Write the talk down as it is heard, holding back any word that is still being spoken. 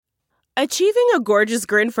Achieving a gorgeous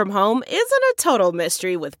grin from home isn't a total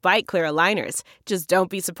mystery with Bite Clear aligners. Just don't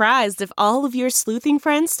be surprised if all of your sleuthing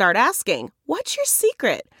friends start asking, "What's your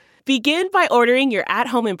secret?" Begin by ordering your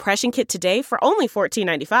at-home impression kit today for only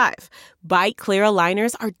 $14.95. Bite Clear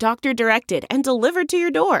aligners are doctor-directed and delivered to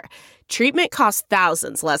your door. Treatment costs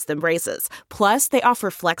thousands less than braces. Plus, they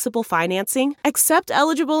offer flexible financing, accept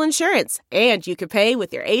eligible insurance, and you can pay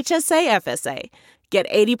with your HSA FSA. Get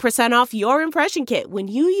 80% off your impression kit when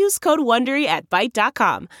you use code WONDERY at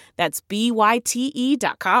Byte.com. That's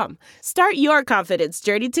BYTE.com. Start your confidence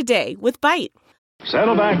journey today with Byte.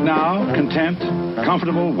 Settle back now, content,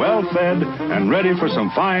 comfortable, well-fed, and ready for some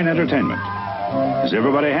fine entertainment. Is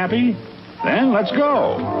everybody happy? Then let's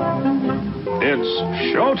go. It's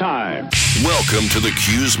showtime. Welcome to the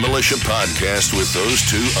Q's Militia Podcast with those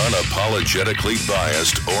two unapologetically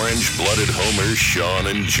biased, orange-blooded homers, Sean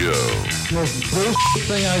and Joe. Most bullshit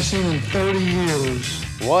thing I've seen in 30 years.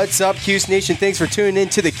 What's up, Q's Nation? Thanks for tuning in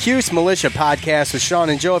to the Q's Militia Podcast with Sean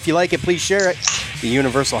and Joe. If you like it, please share it. The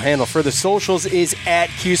universal handle for the socials is at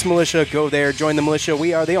Q's Militia. Go there, join the militia.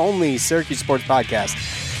 We are the only Syracuse sports podcast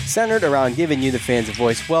centered around giving you, the fans, a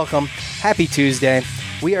voice. Welcome. Happy Tuesday.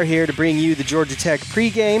 We are here to bring you the Georgia Tech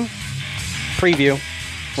preview,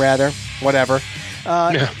 whatever.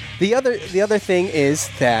 The other thing is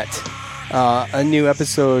that a new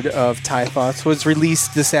episode of Tie Thoughts was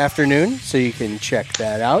released this afternoon, so you can check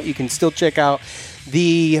that out. You can still check out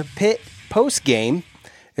the Pitt post game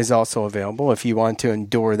is also available if you want to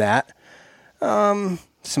endure that. Some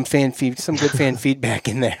good fan feedback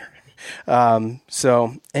in there.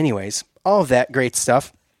 So, anyways, all of that great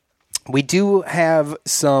stuff. We do have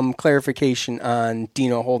some clarification on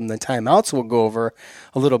Dino holding the timeout, so we'll go over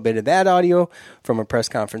a little bit of that audio from a press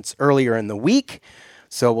conference earlier in the week.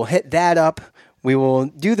 So we'll hit that up. We will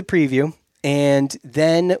do the preview, and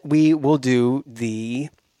then we will do the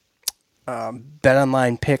Bet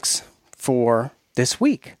Online picks for this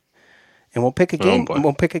week, and we'll pick a game.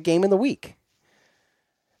 We'll pick a game of the week.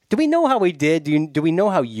 Do we know how we did? Do we know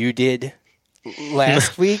how you did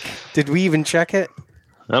last week? Did we even check it?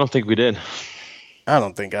 I don't think we did. I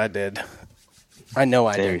don't think I did. I know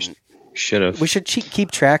I didn't. Should have. We should keep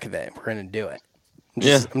track of it. We're going to do it. I'm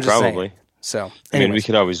just probably. Saying. So, I mean, we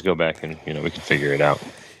could always go back and, we could figure it out.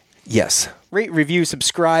 Yes. Rate, review,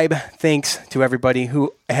 subscribe. Thanks to everybody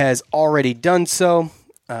who has already done so.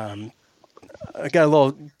 I got a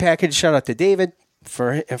little package. Shout out to David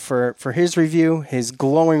for his review, his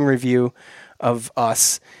glowing review of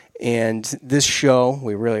us and this show.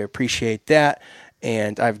 We really appreciate that.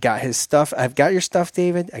 And I've got his stuff. I've got your stuff,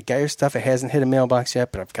 David. I got your stuff. It hasn't hit a mailbox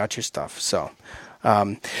yet, but I've got your stuff. So,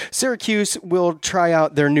 Syracuse will try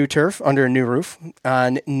out their new turf under a new roof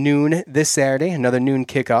on noon this Saturday, another noon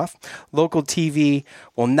kickoff. Local TV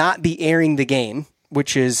will not be airing the game,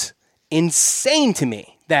 which is insane to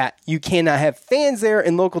me that you cannot have fans there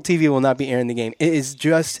and local TV will not be airing the game. It is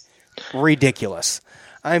just ridiculous.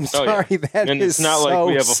 I'm sorry, that and is so stupid. And it's not like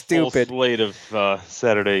we have a full slate of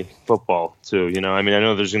Saturday football, too. I mean, I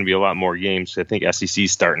know there's going to be a lot more games. I think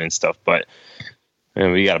SEC's starting and stuff, but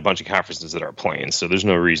we got a bunch of conferences that are playing, so there's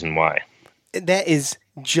no reason why. That is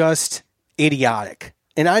just idiotic.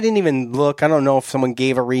 And I didn't even look. I don't know if someone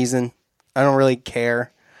gave a reason. I don't really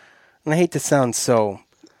care. And I hate to sound so,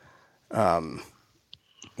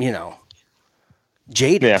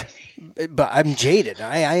 jaded. Yeah. But I'm jaded.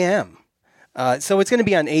 I am. So it's going to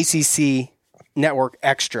be on ACC Network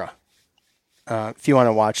Extra if you want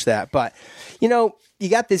to watch that. But, you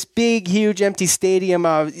got this big, huge, empty stadium.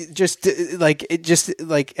 Just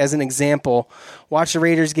as an example, watch the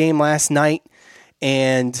Raiders game last night,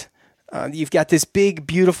 and you've got this big,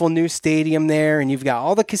 beautiful new stadium there, and you've got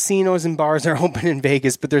all the casinos and bars are open in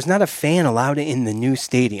Vegas, but there's not a fan allowed in the new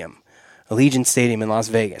stadium, Allegiant Stadium in Las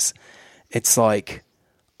Vegas. It's like,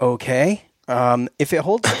 okay. If it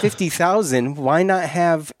holds 50,000, why not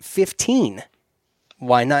have 15?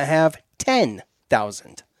 Why not have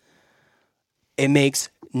 10,000? It makes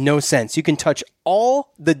no sense. You can touch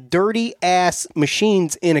all the dirty-ass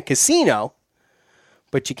machines in a casino,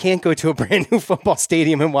 but you can't go to a brand-new football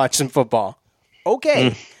stadium and watch some football.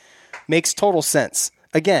 Okay. Makes total sense.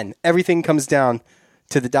 Again, everything comes down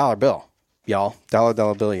to the dollar bill, y'all. Dollar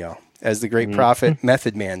bill, y'all. As the great prophet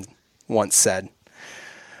Method Man once said.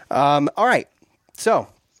 All right. So,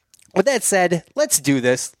 with that said, let's do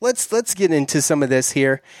this. Let's get into some of this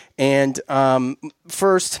here. And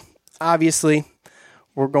first, obviously,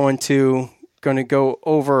 we're going to go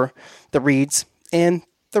over the reads, and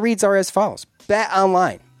the reads are as follows. Bet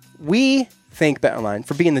Online. We thank Bet Online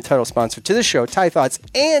for being the title sponsor to the show, Tie Thoughts,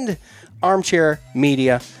 and Armchair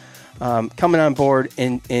Media, coming on board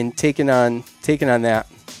and taking on that.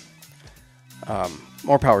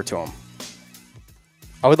 More power to them.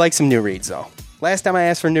 I would like some new reads, though. Last time I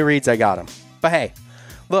asked for new reads, I got them. But hey,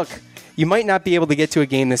 look, you might not be able to get to a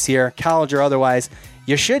game this year, college or otherwise.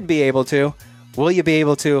 You should be able to. Will you be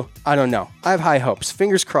able to? I don't know. I have high hopes.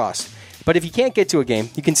 Fingers crossed. But if you can't get to a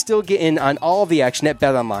game, you can still get in on all of the action at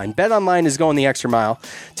BetOnline. BetOnline is going the extra mile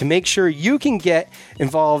to make sure you can get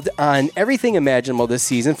involved on everything imaginable this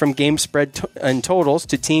season, from game spread and totals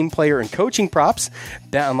to team, player, and coaching props.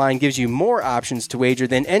 BetOnline gives you more options to wager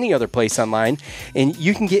than any other place online, and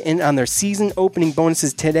you can get in on their season opening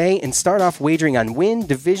bonuses today and start off wagering on win,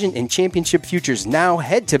 division, and championship futures now.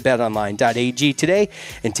 Head to betonline.ag today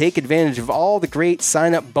and take advantage of all the great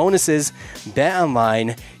sign-up bonuses.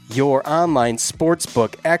 BetOnline, your online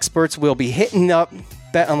sportsbook experts. Will be hitting up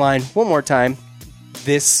BetOnline one more time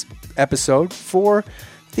this episode for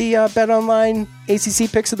the BetOnline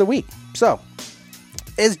ACC picks of the week. So,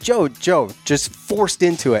 as Joe just forced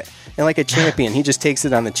into it, and like a champion, he just takes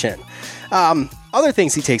it on the chin. Other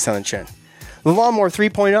things he takes on the chin. The Lawnmower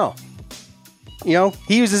 3.0. You know,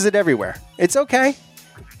 he uses it everywhere. It's okay.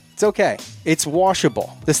 It's okay. It's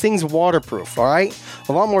washable. This thing's waterproof, all right?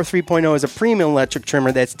 The Lawnmower 3.0 is a premium electric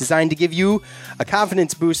trimmer that's designed to give you a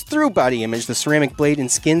confidence boost through body image. The ceramic blade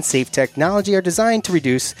and skin-safe technology are designed to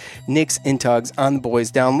reduce nicks and tugs on the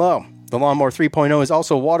boys down low. The Lawnmower 3.0 is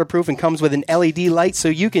also waterproof and comes with an LED light so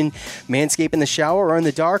you can manscape in the shower or in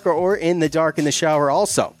the dark, or in the dark in the shower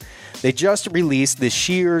also. They just released the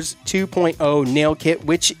Shears 2.0 nail kit,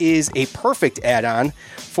 which is a perfect add-on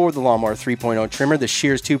for the Lawnmower 3.0 trimmer. The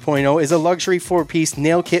Shears 2.0 is a luxury 4-piece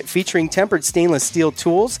nail kit featuring tempered stainless steel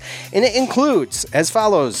tools, and it includes as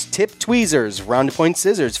follows: tip tweezers, round point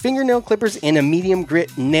scissors, fingernail clippers, and a medium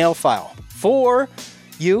grit nail file for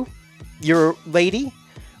you, your lady,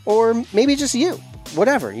 or maybe just you.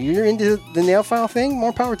 Whatever. You're into the nail file thing,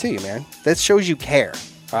 more power to you, man. That shows you care,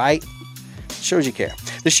 all right? Shows you care.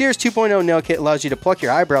 The Shears 2.0 nail kit allows you to pluck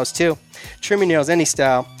your eyebrows too, trim your nails any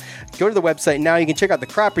style. Go to the website now. You can check out the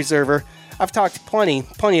Crop Preserver. I've talked plenty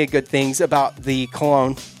of good things about the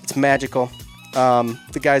cologne. It's magical.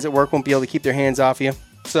 The guys at work won't be able to keep their hands off you.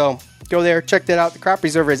 So go there, check that out. The Crop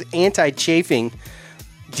Preserver is anti-chafing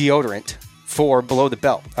deodorant for below the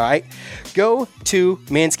belt, all right? Go to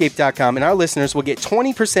manscaped.com, and our listeners will get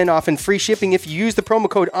 20% off and free shipping if you use the promo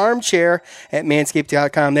code armchair at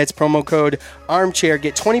manscaped.com. That's promo code armchair.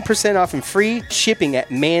 Get 20% off and free shipping at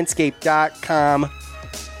manscaped.com.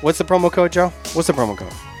 What's the promo code, Joe? What's the promo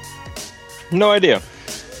code? No idea.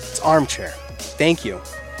 It's armchair. Thank you,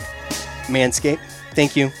 Manscaped.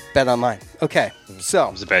 Thank you, BetOnline. Okay, so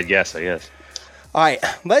It was a bad guess, I guess. all right,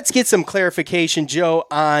 let's get some clarification, Joe,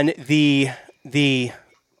 on the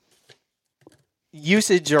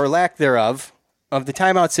usage or lack thereof of the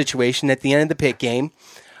timeout situation at the end of the Pitt game.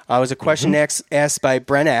 It was a question asked by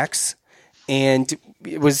Brent X, and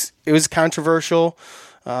it was controversial.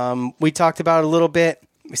 We talked about it a little bit.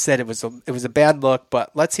 We said it was a bad look,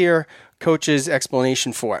 but let's hear Coach's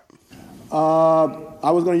explanation for it.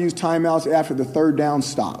 I was going to use timeouts after the third down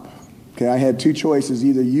stop. Okay, I had two choices: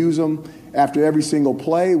 either use them after every single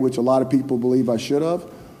play, which a lot of people believe I should have,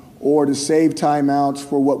 or to save timeouts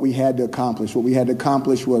for what we had to accomplish. What we had to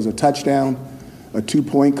accomplish was a touchdown, a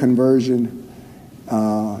 2-point conversion,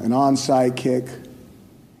 an onside kick,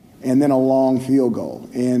 and then a long field goal.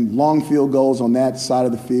 And long field goals on that side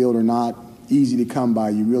of the field are not easy to come by.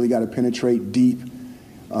 You really got to penetrate deep.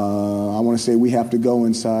 I want to say we have to go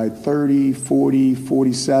inside 30, 40,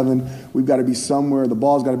 47. We've got to be somewhere. The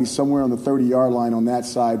ball's got to be somewhere on the 30-yard line on that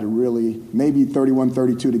side to really, maybe 31,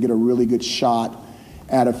 32, to get a really good shot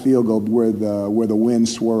at a field goal where the wind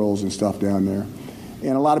swirls and stuff down there.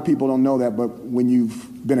 And a lot of people don't know that, but when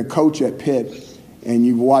you've been a coach at Pitt and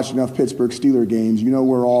you've watched enough Pittsburgh Steelers games, you know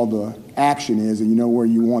where all the action is and you know where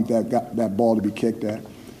you want that ball to be kicked at.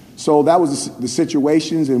 So that was the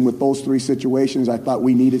situations, and with those three situations, I thought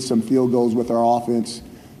we needed some field goals with our offense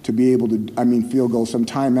to be able to, some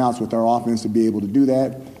timeouts with our offense to be able to do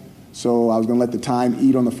that. So I was going to let the time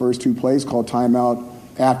eat on the first two plays, called timeout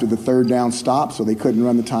after the third down stop, so they couldn't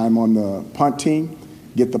run the time on the punt team,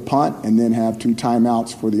 get the punt, and then have two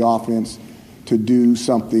timeouts for the offense to do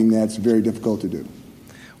something that's very difficult to do.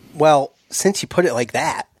 Well, since you put it like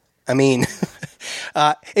that,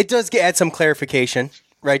 it does add some clarification.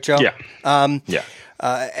 Right, Joe? Yeah.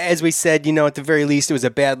 As we said, at the very least, it was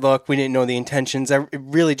a bad look. We didn't know the intentions. It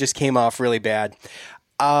really just came off really bad.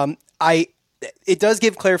 It does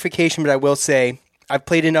give clarification, but I will say I've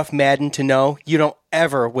played enough Madden to know you don't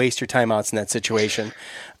ever waste your timeouts in that situation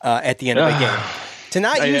at the end of the game.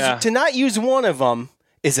 To not use one of them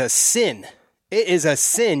is a sin. It is a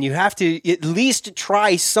sin. You have to at least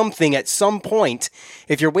try something at some point.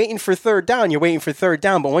 If you're waiting for third down, you're waiting for third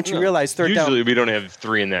down. But once you realize third down... Usually we don't have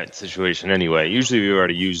 3 in that situation anyway. Usually we've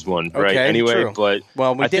already used one, right? Okay, Anyway, true. but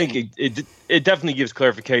Well, I think it definitely gives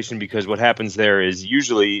clarification, because what happens there is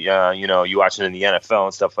usually, you watch it in the NFL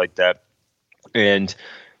and stuff like that, and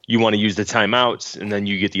you want to use the timeouts, and then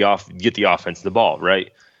you get the offense the ball,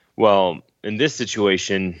 right? Well, in this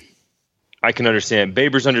situation, I can understand.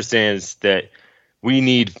 Babers understands that we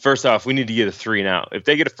need to get a 3 and out. If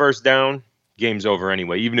they get a first down, game's over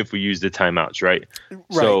anyway, even if we use the timeouts, right?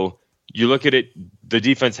 So you look at it, the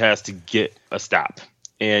defense has to get a stop.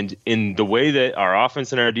 And in the way that our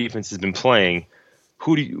offense and our defense has been playing,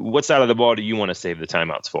 what side of the ball do you want to save the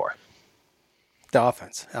timeouts for? The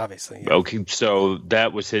offense, obviously. Yeah. Okay, so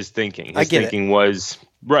that was his thinking. His get thinking was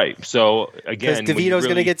right. So again, because DeVito's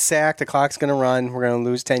going to get sacked, the clock's going to run, we're going to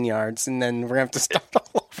lose 10 yards, and then we're going to have to start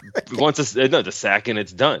all over again. Once the sack and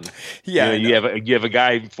it's done. Yeah, you have a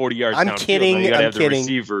guy 40 yards. I'm downfield. kidding. You gotta I'm have kidding.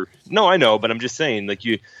 The receiver. No, I know, but I'm just saying,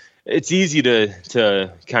 it's easy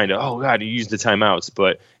to kind of, you use the timeouts,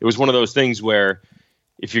 but it was one of those things where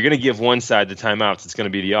if you're going to give one side the timeouts, it's going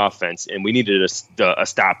to be the offense, and we needed a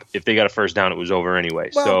stop. If they got a first down, it was over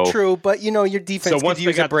anyway. Well, true, but your defense could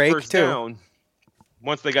use a break too.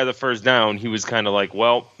 Once they got the first down, he was kind of like,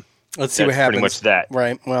 well, let's see what happens. Pretty much that.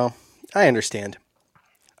 Right. Well, I understand.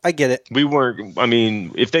 I get it.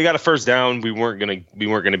 If they got a first down, we weren't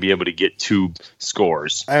gonna be able to get 2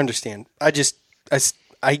 scores. I understand.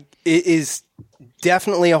 It is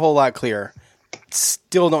definitely a whole lot clearer.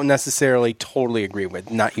 Still don't necessarily totally agree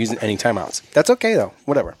with not using any timeouts. That's okay though.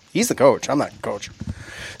 Whatever. He's the coach. I'm not the coach.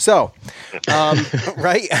 So,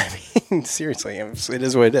 right? I mean, seriously, it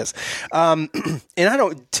is what it is. And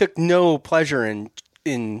I took no pleasure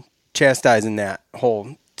in chastising that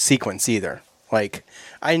whole sequence either. Like,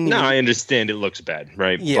 I understand it looks bad,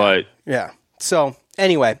 right? Yeah. But yeah. So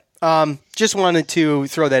anyway, just wanted to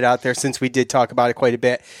throw that out there since we did talk about it quite a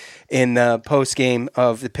bit in the post game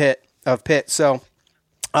of Pitt. So,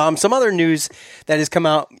 some other news that has come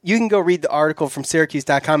out. You can go read the article from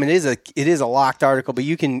Syracuse.com. It is a locked article, but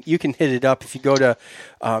you can hit it up if you go to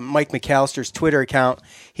Mike McAllister's Twitter account.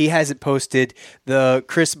 He has it posted. The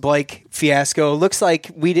Chris Blake fiasco. Looks like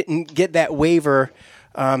we didn't get that waiver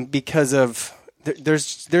because of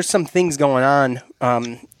there's some things going on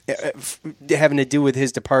having to do with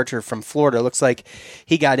his departure from Florida. Looks like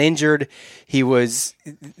he got injured.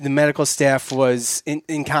 The medical staff was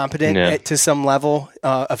incompetent to some level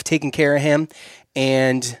of taking care of him,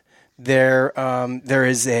 and the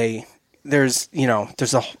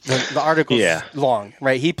article's long,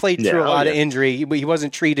 right? He played through a lot of injury. He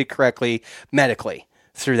wasn't treated correctly medically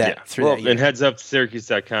through that. And heads up to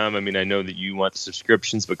Syracuse.com. I mean, I know that you want the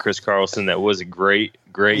subscriptions, but Chris Carlson, that was a great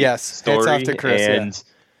story. Heads off to Chris, and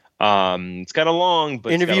it's kind of long,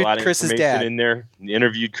 but it's got a lot of information in there.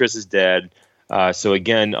 Interviewed Chris's dad. So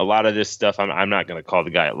again, a lot of this stuff, I'm not going to call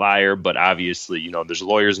the guy a liar, but obviously, there's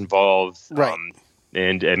lawyers involved. Right.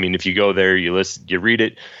 And I mean, if you go there, you read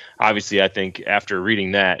it. Obviously, I think after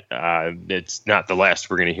reading that, it's not the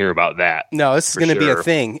last we're going to hear about that. No, this is going to be a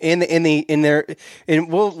thing. And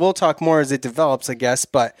we'll talk more as it develops, I guess.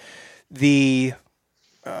 But they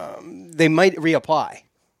might reapply.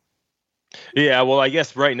 Yeah, well, I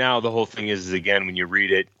guess right now the whole thing is again, when you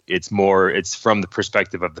read it, it's from the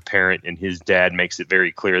perspective of the parent, and his dad makes it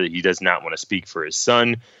very clear that he does not want to speak for his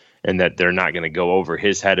son, and that they're not going to go over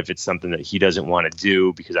his head if it's something that he doesn't want to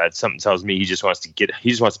do, because something tells me he just wants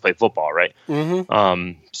to play football, right?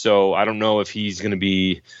 Mm-hmm. So I don't know if he's going to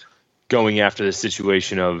be going after the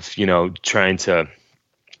situation of trying to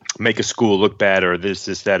make a school look bad or this,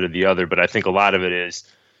 that, or the other, but I think a lot of it is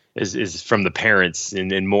from the parents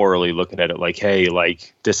and morally looking at it like, hey,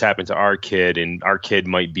 like this happened to our kid, and our kid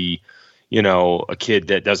might be, a kid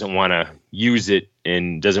that doesn't want to use it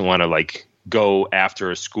and doesn't want to like go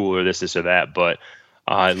after a school or this or that. But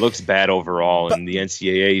it looks bad overall, and the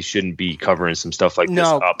NCAA shouldn't be covering some stuff like this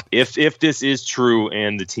up. If this is true,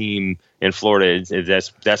 and the team in Florida,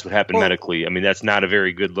 that's what happened medically. I mean, that's not a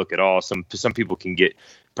very good look at all. Some people can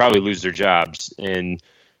probably lose their jobs, and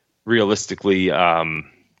realistically,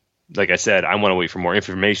 like I said, I want to wait for more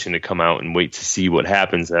information to come out and wait to see what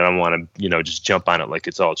happens. And I don't want to, just jump on it like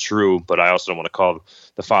it's all true, but I also don't want to call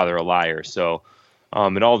the father a liar. So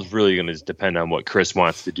it all is really going to depend on what Chris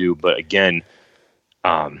wants to do. But again,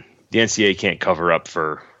 the NCAA can't cover up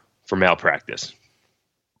for malpractice.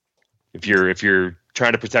 If you're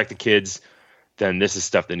trying to protect the kids, then this is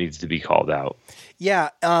stuff that needs to be called out. Yeah.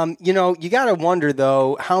 You got to wonder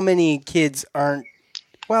though, how many kids aren't,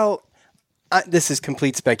 this is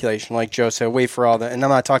complete speculation, like Joe said, wait for all that. And I'm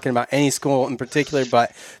not talking about any school in particular,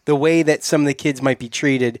 but the way that some of the kids might be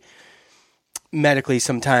treated medically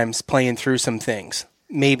sometimes playing through some things,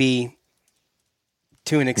 maybe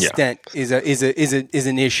to an extent is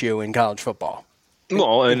an issue in college football.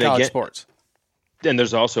 Well, and in college again, sports. And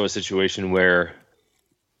there's also a situation where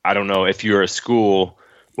I don't know if you're a school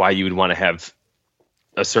why you would want to have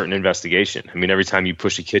a certain investigation. I mean, every time you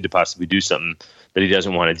push a kid to possibly do something that he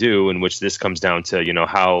doesn't want to do, in which this comes down to,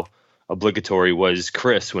 how obligatory was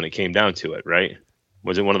Chris when it came down to it, right?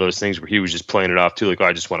 Was it one of those things where he was just playing it off too, like, oh,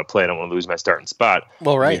 I just want to play, I don't want to lose my starting spot?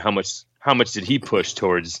 Well, right. I mean, how much did he push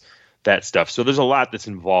towards that stuff? So there's a lot that's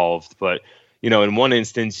involved, but in one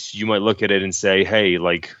instance, you might look at it and say, hey,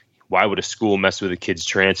 like, why would a school mess with a kid's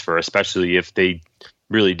transfer, especially if they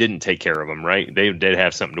really didn't take care of him, right? They'd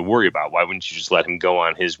have something to worry about. Why wouldn't you just let him go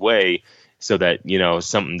on his way so that,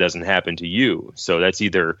 something doesn't happen to you? So there's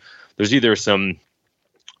either some,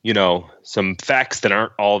 some facts that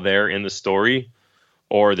aren't all there in the story,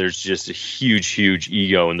 or there's just a huge, huge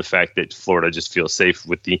ego in the fact that Florida just feels safe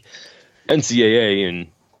with the NCAA and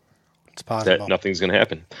it's possible that nothing's going to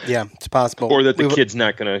happen. Yeah, it's possible. Or that the kid's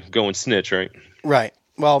not going to go and snitch, right? Right.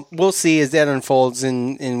 Well, we'll see as that unfolds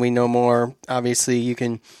and we know more. Obviously, you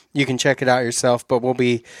can check it out yourself, but we'll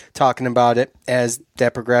be talking about it as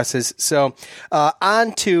that progresses. So,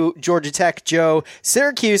 on to Georgia Tech, Joe.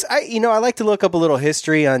 Syracuse, I like to look up a little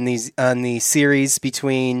history on the series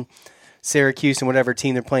between Syracuse and whatever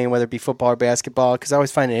team they're playing, whether it be football or basketball, because I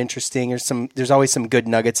always find it interesting. There's always some good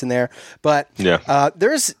nuggets in there, but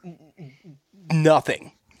there's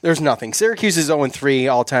nothing. There's nothing. Syracuse is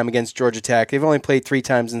 0-3 all-time against Georgia Tech. They've only played 3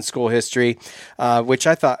 times in school history, which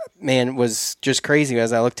I thought, was just crazy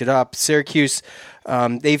as I looked it up. Syracuse,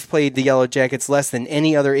 they've played the Yellow Jackets less than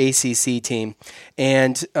any other ACC team.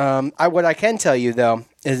 And what I can tell you, though,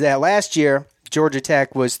 is that last year, Georgia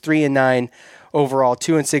Tech was 3-9 overall,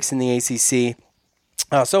 2-6 in the ACC.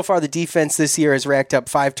 So far, the defense this year has racked up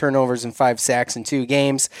 5 turnovers and 5 sacks in 2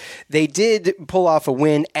 games. They did pull off a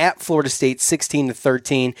win at Florida State,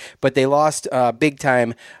 16-13, but they lost big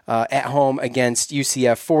time at home against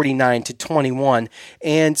UCF, 49-21.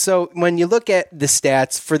 And so, when you look at the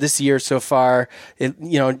stats for this year so far,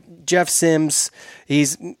 Jeff Sims,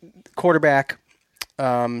 he's quarterback.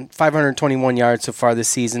 521 yards so far this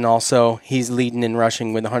season. Also, he's leading in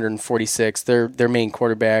rushing with 146. Their main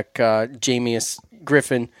quarterback, Jameis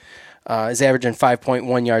Griffin, is averaging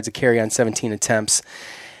 5.1 yards a carry on 17 attempts.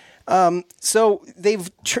 So they've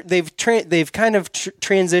kind of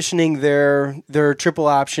transitioning their triple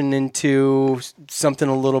option into something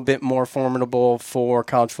a little bit more formidable for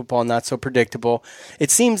college football, not so predictable. It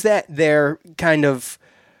seems that they're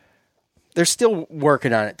still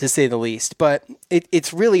working on it, to say the least, but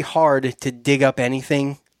it's really hard to dig up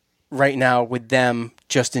anything right now with them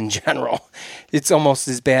just in general. It's almost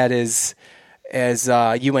as bad as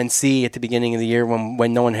UNC at the beginning of the year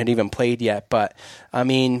when no one had even played yet. But, I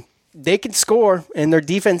mean, they can score, and their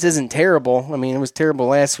defense isn't terrible. I mean, it was terrible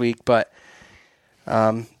last week, but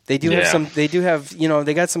they do have some. They do have,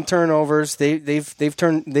 they got some turnovers. I think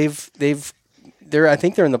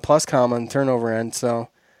they're in the plus column on the turnover end, so.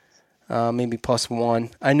 Maybe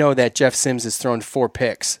 +1. I know that Jeff Sims has thrown 4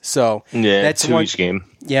 picks, so that's 2 each game.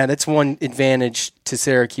 Yeah, that's one advantage to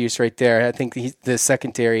Syracuse right there. I think the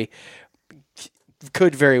secondary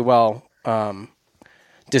could very well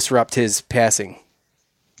disrupt his passing.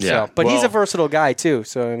 Yeah, but he's a versatile guy too.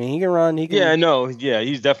 So I mean, he can run.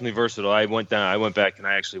 He's definitely versatile. I went back and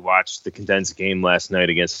I actually watched the condensed game last night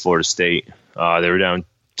against Florida State. They were down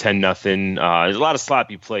 10-0. There's a lot of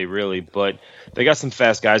sloppy play, really, but they got some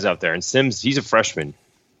fast guys out there. And Sims, he's a freshman.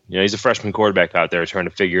 He's a freshman quarterback out there trying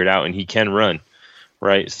to figure it out, and he can run,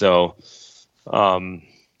 right? So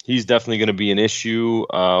he's definitely going to be an issue.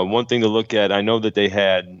 One thing to look at, I know that they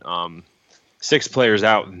had 6 players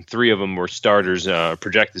out, and 3 of them were starters,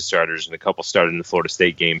 projected starters, and a couple started in the Florida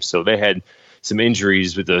State game. So they had some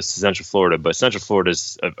injuries with the Central Florida, but Central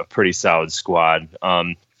Florida's a pretty solid squad.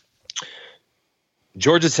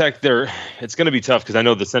 Georgia Tech, it's going to be tough because I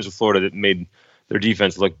know the Central Florida that made their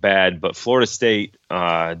defense look bad, but Florida State,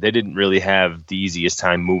 they didn't really have the easiest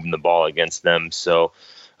time moving the ball against them. So,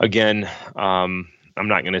 again, I'm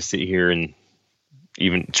not going to sit here and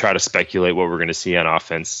even try to speculate what we're going to see on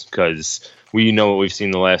offense because we know what we've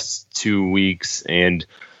seen the last 2 weeks, and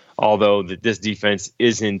although this defense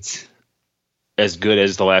isn't as good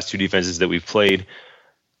as the last 2 defenses that we've played,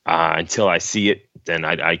 until I see it, then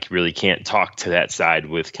I really can't talk to that side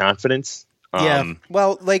with confidence.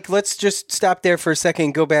 Well, let's just stop there for a second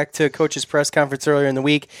and go back to Coach's press conference earlier in the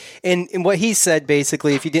week. And what he said,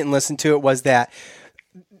 basically, if you didn't listen to it, was that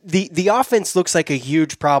the offense looks like a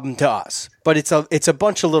huge problem to us, but it's a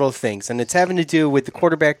bunch of little things, and it's having to do with the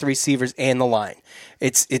quarterback, the receivers, and the line.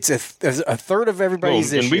 It's a third of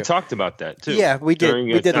everybody's issue. And we talked about that too. Yeah, we did.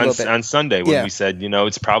 We did a little bit on Sunday when we said,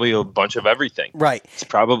 it's probably a bunch of everything. Right. It's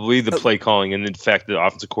probably the play calling, and in fact, the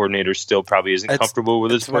offensive coordinator still probably isn't comfortable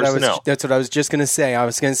with his personnel. That's what I was just going to say. I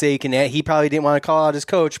was going to say he probably didn't want to call out his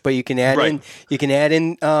coach, but you can add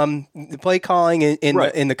in the play calling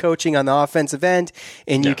in the coaching on the offensive end,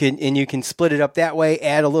 and you can split it up that way.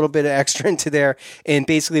 Add a little bit of extra into there, and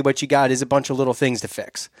basically what you got is a bunch of little things to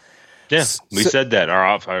fix. Yeah, we said that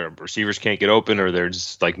our receivers can't get open, or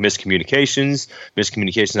there's like miscommunications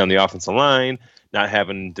on the offensive line, not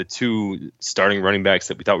having the two starting running backs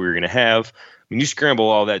that we thought we were going to have. I mean, you scramble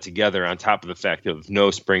all that together on top of the fact of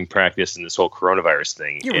no spring practice and this whole coronavirus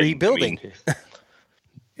thing. You're rebuilding.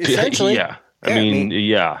 Essentially. Yeah. I mean,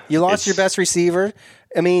 You lost your best receiver.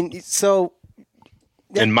 I mean, so...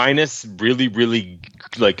 And minus really, really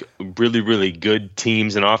good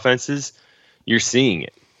teams and offenses, you're seeing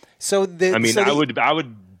it. So I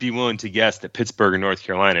would be willing to guess that Pittsburgh and North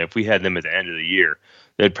Carolina, if we had them at the end of the year,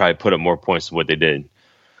 they'd probably put up more points than what they did.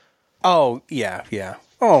 Oh yeah.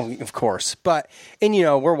 Oh, of course. But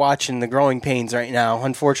we're watching the growing pains right now.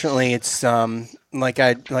 Unfortunately, it's like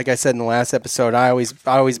I said in the last episode, I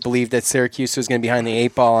always believed that Syracuse was going to be behind the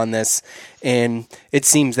 8 ball on this, and it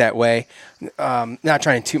seems that way. Not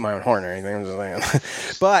trying to toot my own horn or anything,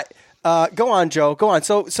 but. Go on, Joe. Go on.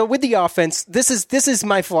 So with the offense, this is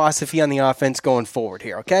my philosophy on the offense going forward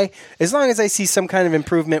here. Okay, as long as I see some kind of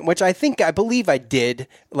improvement, which I believe I did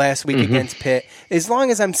last week against Pitt. As long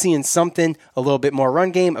as I'm seeing something, a little bit more run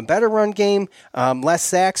game, a better run game, less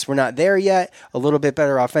sacks. We're not there yet. A little bit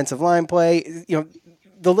better offensive line play.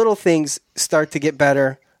 The little things start to get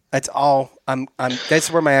better. That's all. That's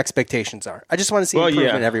where my expectations are. I just want to see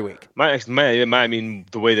improvement every week. I mean,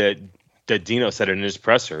 the way that Dino said it in his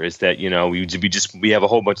presser is that we have a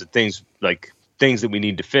whole bunch of things that we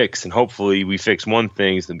need to fix, and hopefully we fix one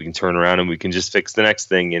thing so that we can turn around and we can just fix the next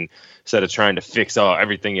thing, and instead of trying to fix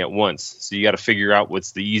everything at once. So you got to figure out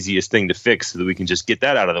what's the easiest thing to fix so that we can just get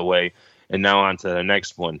that out of the way, and now on to the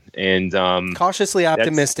next one. And cautiously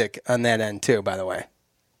optimistic on that end too, by the way.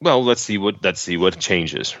 Well, let's see what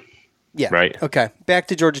changes. Yeah. Right. Okay. Back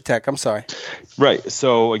to Georgia Tech. I'm sorry. Right.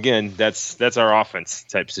 So again, that's our offense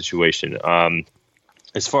type situation.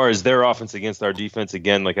 As far as their offense against our defense,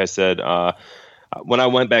 again, like I said, when I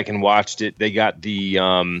went back and watched it, they got the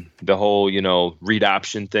whole read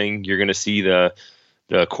option thing. You're going to see the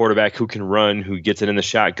quarterback who can run, who gets it in the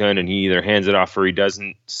shotgun, and he either hands it off or he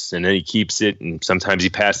doesn't, and then he keeps it, and sometimes he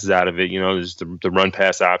passes out of it. There's the run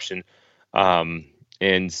pass option. And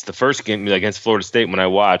the first game against Florida State, when I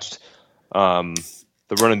watched.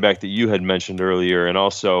 The running back that you had mentioned earlier, and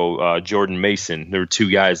also Jordan Mason. There were two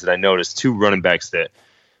guys that I noticed, two running backs that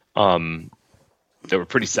were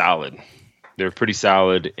pretty solid. They were pretty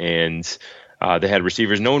solid, and they had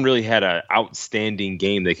receivers. No one really had an outstanding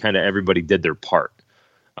game. Everybody did their part.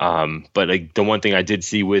 But the one thing I did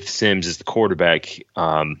see with Sims as the quarterback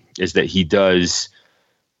is that he does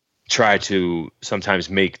try to sometimes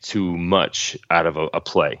make too much out of a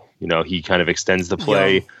play. He kind of extends the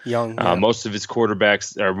play. Young. Most of his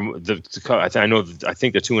quarterbacks I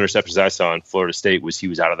think the 2 interceptions I saw in Florida State was he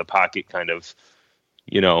was out of the pocket, kind of,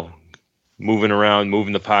 moving around,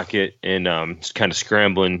 moving the pocket, and kind of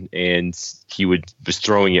scrambling, and he was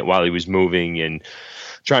throwing it while he was moving and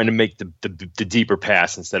trying to make the deeper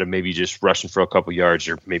pass instead of maybe just rushing for a couple yards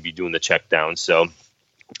or maybe doing the check down. So.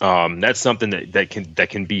 That's something that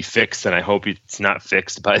can be fixed, and I hope it's not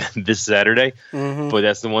fixed by this Saturday. Mm-hmm. But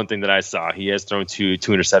that's the one thing that I saw. He has thrown two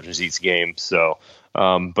interceptions each game. So,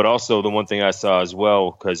 but also the one thing I saw as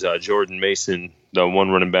well, because Jordan Mason,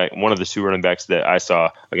 one of the 2 running backs that I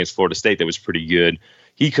saw against Florida State that was pretty good,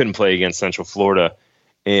 he couldn't play against Central Florida,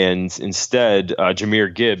 and instead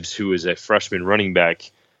Jahmyr Gibbs, who is a freshman running back,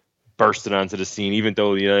 bursted onto the scene, even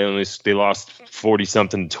though they lost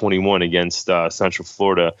 40-something to 21 against Central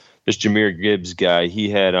Florida. This Jahmyr Gibbs guy, he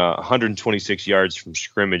had 126 yards from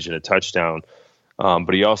scrimmage and a touchdown.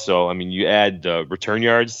 But he also, you add the return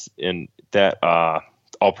yards, and that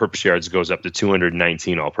all-purpose yards goes up to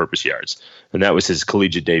 219 all-purpose yards. And that was his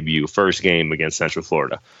collegiate debut, first game against Central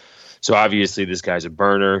Florida. So obviously this guy's a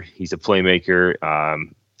burner. He's a playmaker,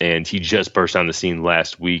 and he just burst on the scene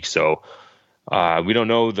last week. So we don't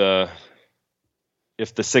know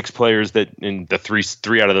if the 6 players that in the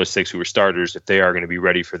three out of those 6 who were starters, if they are going to be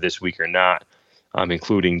ready for this week or not,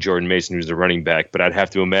 including Jordan Mason, who's the running back. But I'd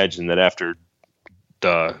have to imagine that after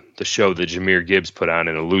the show that Jahmyr Gibbs put on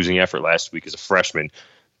in a losing effort last week as a freshman,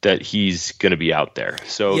 that he's going to be out there.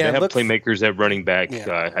 So they have playmakers at running back.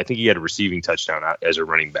 Yeah. I think he had a receiving touchdown as a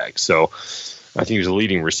running back. So I think he was a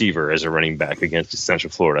leading receiver as a running back against Central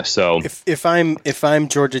Florida. So if I'm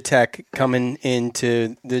Georgia Tech coming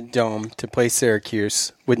into the Dome to play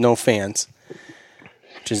Syracuse with no fans,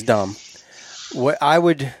 which is dumb, what I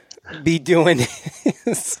would be doing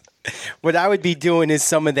is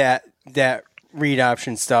some of that read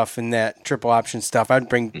option stuff and that triple option stuff. I'd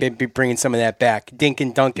be bringing some of that back. Dink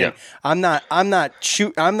and Duncan. Yeah. I'm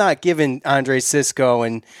not giving Andre Sisco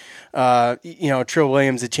and Trill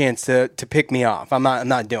Williams a chance to pick me off. I'm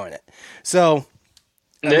not doing it. So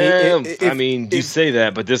you say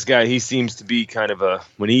that, but this guy, he seems to be kind of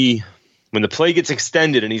when the play gets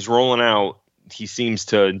extended and he's rolling out, he seems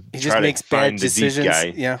to just makes bad decisions.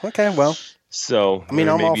 Guy. Yeah. Okay. Well. So I'm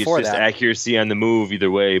all for it's just that. Accuracy on the move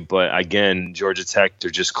either way. But again, Georgia Tech,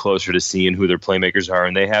 they're just closer to seeing who their playmakers are,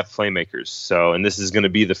 and they have playmakers. So, and this is going to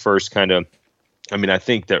be the first kind of. I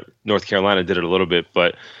think that North Carolina did it a little bit,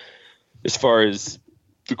 but as far as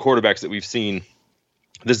the quarterbacks that we've seen,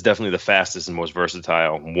 this is definitely the fastest and most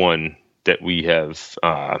versatile one that we have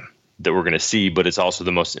that we're going to see. But it's also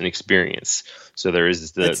the most inexperienced. So there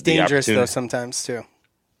is it's dangerous though sometimes too.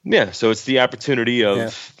 Yeah, so it's the opportunity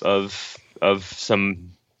of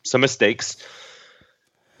some mistakes.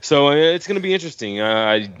 So it's going to be interesting.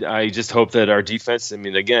 I just hope that our defense.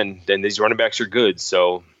 Again, then these running backs are good.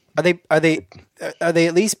 So are they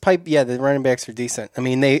at least pipe? Yeah, the running backs are decent.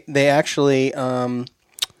 They actually.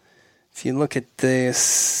 If you look at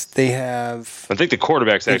this, they have. I think the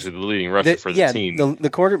quarterback's actually the leading rusher for the team.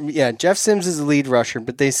 Jeff Sims is the lead rusher,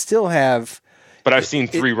 but they still have. But I've seen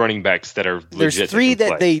three running backs that are legit.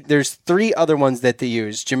 There's three other ones that they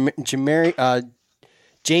use. Jamius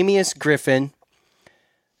Griffin.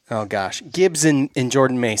 Oh gosh, Gibbs and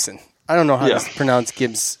Jordan Mason. I don't know how to pronounce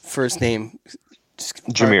Gibbs' first name.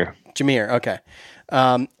 Jameer. Okay.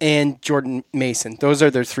 And Jordan Mason. Those are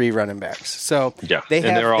their three running backs. So they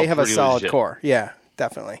have a solid core. Yeah,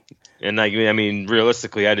 definitely. And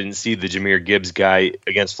realistically, I didn't see the Jameer Gibbs guy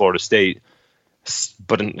against Florida State.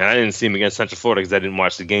 But I didn't see him against Central Florida because I didn't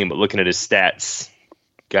watch the game. But looking at his stats,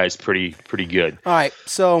 guy's pretty good. All right,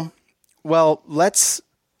 so we'll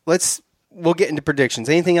get into predictions.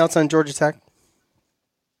 Anything else on Georgia Tech?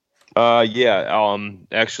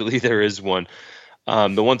 Actually, there is one.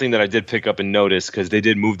 The one thing that I did pick up and notice because they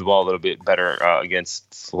did move the ball a little bit better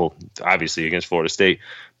against Florida State,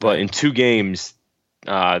 but in 2 games. They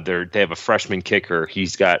have a freshman kicker.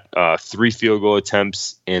 He's got 3 field goal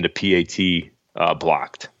attempts and a PAT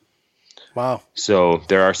blocked. Wow. So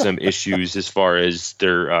there are some issues as far as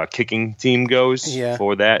their kicking team goes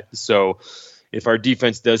for that. So if our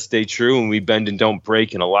defense does stay true and we bend and don't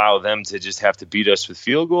break and allow them to just have to beat us with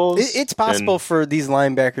field goals. It's possible for these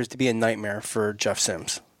linebackers to be a nightmare for Jeff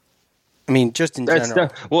Sims. Just in general.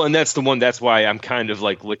 And that's the one. That's why I'm kind of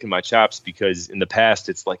like licking my chops because in the past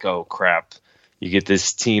it's like, oh, crap. You get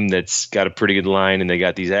this team that's got a pretty good line and they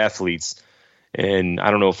got these athletes. And I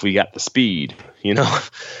don't know if we got the speed, Yeah.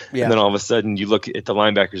 And then all of a sudden you look at the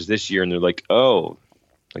linebackers this year and they're like, oh,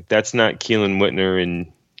 that's not Keelan Whitner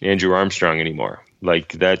and Andrew Armstrong anymore.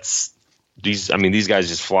 That's these guys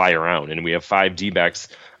just fly around and we have 5 D-backs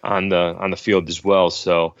on the field as well.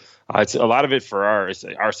 So it's a lot of it for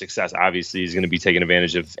our success obviously is going to be taking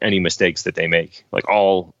advantage of any mistakes that they make,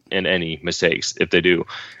 all and any mistakes if they do.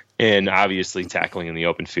 And obviously tackling in the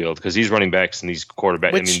open field because these running backs and these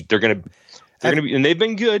quarterbacks, they're going to be, and they've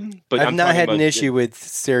been good. But I've not had an issue with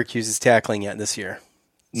Syracuse's tackling yet this year.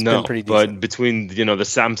 It's been pretty decent. But between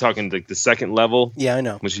I'm talking the second level. Yeah, I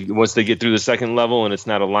know. Once they get through the second level, and it's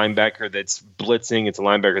not a linebacker that's blitzing, it's a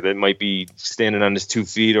linebacker that might be standing on his 2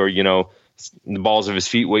 feet or the balls of his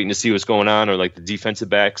feet, waiting to see what's going on, or the defensive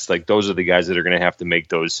backs. Those are the guys that are going to have to make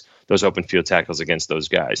those open field tackles against those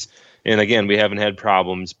guys. And again, we haven't had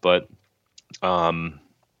problems, but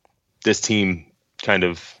this team kind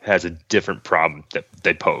of has a different problem that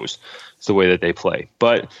they pose. It's the way that they play.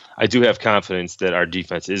 But I do have confidence that our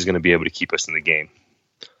defense is going to be able to keep us in the game.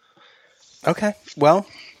 Okay. Well,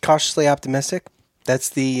 cautiously optimistic. That's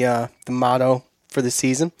the motto for the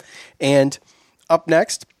season. And up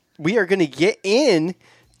next, we are going to get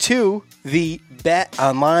into the Bet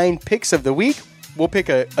Online picks of the week. We'll pick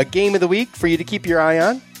a game of the week for you to keep your eye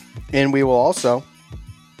on. And we will also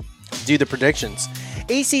do the predictions.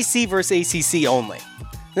 ACC versus ACC only.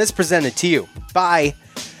 This is presented to you by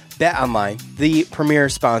Bet Online, the premier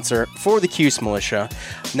sponsor for the Cuse Militia.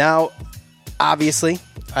 Now, obviously,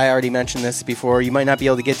 I already mentioned this before. You might not be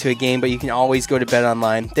able to get to a game, but you can always go to Bet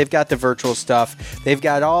Online. They've got the virtual stuff. They've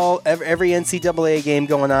got every NCAA game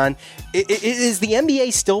going on. Is the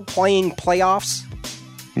NBA still playing playoffs?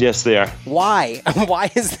 Yes, they are. Why? Why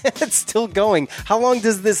is that still going? How long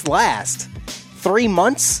does this last? 3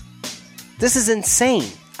 months? This is insane.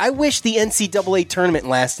 I wish the NCAA tournament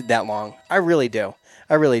lasted that long. I really do.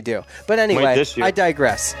 But anyway, I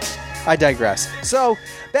digress. So,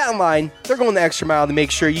 BetOnline, they're going the extra mile to make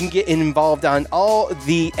sure you can get involved on all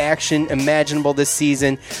the action imaginable this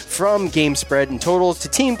season, from game spread and totals to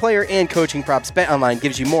team player and coaching props. BetOnline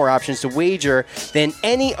gives you more options to wager than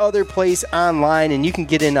any other place online, and you can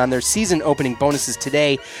get in on their season opening bonuses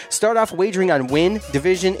today. Start off wagering on win,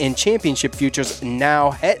 division, and championship futures now.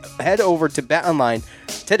 Head over to BetOnline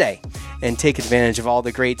today and take advantage of all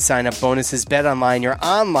the great sign-up bonuses. BetOnline, your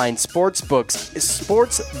online sportsbook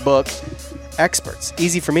experts.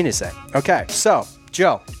 Easy for me to say. Okay, so,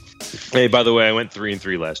 Joe. Hey, by the way, I went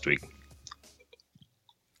 3-3 last week.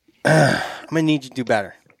 I'm going to need you to do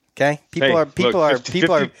better. Okay? People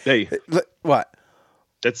are Hey. What?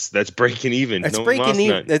 That's breaking even. It's breaking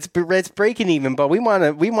even. It's breaking even, but we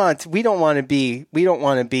don't want to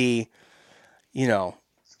be,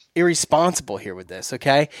 irresponsible here with this,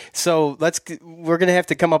 okay? So we're going to have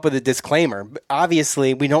to come up with a disclaimer.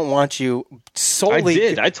 Obviously, we don't want you solely... I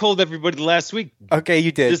did. I told everybody last week. Okay,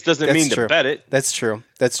 you did. This doesn't mean to bet it. That's true.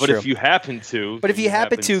 But if you happen to... But if you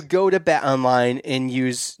happen to go to BetOnline and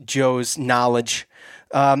use Joe's knowledge...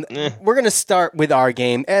 We're going to start with our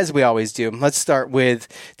game, as we always do. Let's start with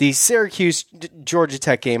the Syracuse-Georgia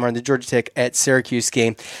Tech game, or the Georgia Tech at Syracuse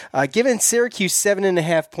game. Given Syracuse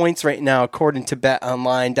 7.5 points right now, according to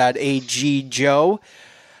betonline.ag, Joe,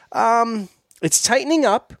 it's tightening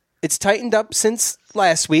up. It's tightened up since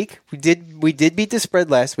last week. We did beat the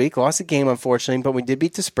spread last week. Lost the game, unfortunately, but we did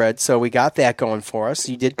beat the spread, so we got that going for us.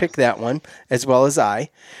 You did pick that one, as well as I.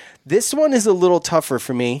 This one is a little tougher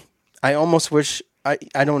for me. I almost wish... I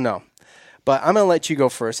don't know. But I'm going to let you go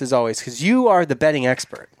first, as always, because you are the betting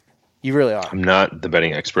expert. You really are. I'm not the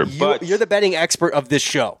betting expert, but... You're the betting expert of this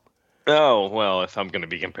show. Oh, well, if I'm going to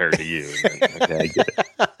be compared to you, then okay, I get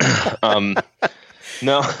it.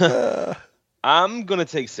 No, I'm going to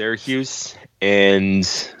take Syracuse, and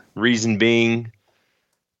reason being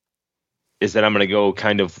is that I'm going to go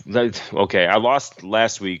kind of... Okay, I lost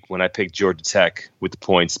last week when I picked Georgia Tech with the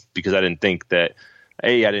points because I didn't think that...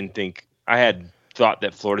 I had thought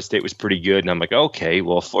that Florida State was pretty good, and I'm like, okay,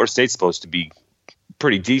 well, Florida State's supposed to be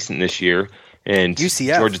pretty decent this year, and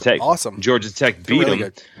UCF, Georgia Tech, awesome. Georgia Tech beat them,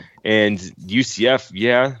 good. And UCF,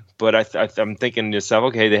 yeah, but I'm thinking to myself,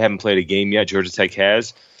 okay, they haven't played a game yet. Georgia Tech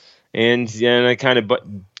has, and I kind of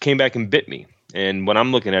came back and bit me. And what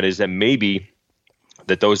I'm looking at is that maybe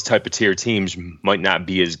that those type of tier teams might not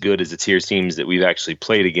be as good as the tier teams that we've actually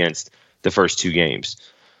played against the first two games.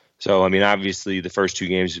 So, I mean, obviously the first two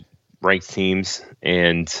games, ranked teams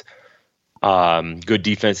and good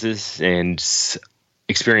defenses and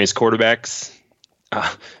experienced quarterbacks.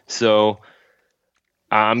 So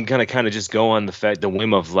I'm going to kind of just go on the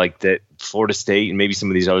whim of like that Florida State and maybe some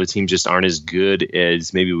of these other teams just aren't as good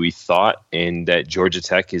as maybe we thought, and that Georgia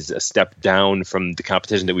Tech is a step down from the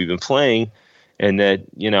competition that we've been playing, and that,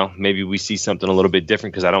 maybe we see something a little bit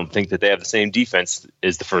different because I don't think that they have the same defense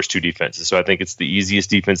as the first two defenses. So I think it's the easiest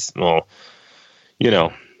defense. Well,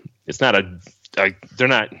 it's not they're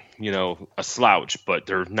not, a slouch, but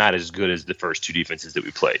they're not as good as the first two defenses that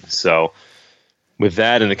we played. So with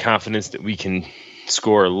that and the confidence that we can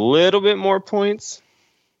score a little bit more points,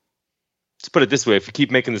 let's put it this way. If we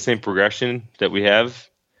keep making the same progression that we have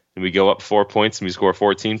and we go up 4 points and we score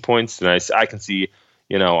 14 points, then I can see,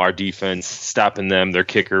 our defense stopping them, their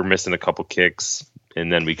kicker missing a couple kicks,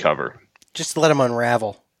 and then we cover. Just let them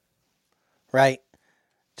unravel, right?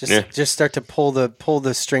 Just start to pull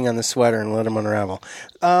the string on the sweater and let them unravel.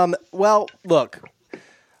 Well, look,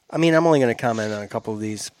 I mean, I'm only going to comment on a couple of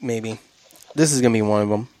these. Maybe this is going to be one of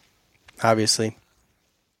them. Obviously,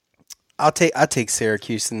 I'll take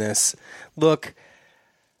Syracuse in this. Look,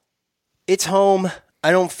 it's home. I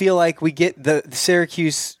don't feel like we get the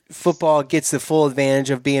Syracuse football gets the full advantage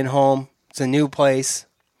of being home. It's a new place.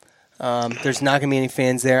 There's not going to be any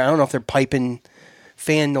fans there. I don't know if they're piping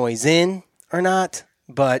fan noise in or not.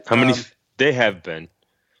 But how many they have been?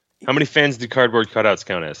 How many fans do cardboard cutouts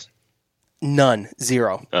count as? None.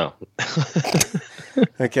 0. Oh.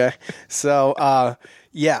 Okay. So,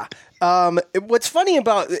 yeah. What's funny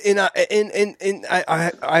about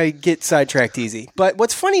I get sidetracked easy. But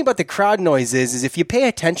what's funny about the crowd noise is if you pay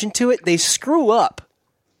attention to it, they screw up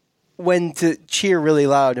when to cheer really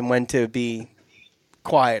loud and when to be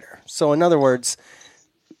quieter. So, in other words,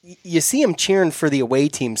 you see them cheering for the away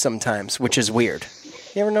team sometimes, which is weird.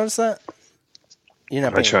 You ever notice that?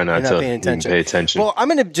 I try not to pay attention. Well, I'm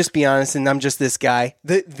going to just be honest, and I'm just this guy.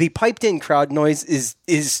 The piped-in crowd noise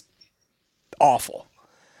is awful.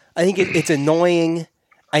 I think it's annoying.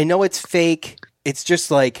 I know it's fake. It's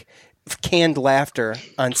just like canned laughter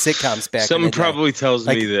on sitcoms back in the day. Someone probably tells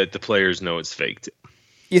me that the players know it's fake too.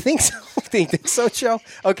 You think so? You think so, Joe?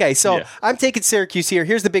 Okay, so yeah. I'm taking Syracuse here.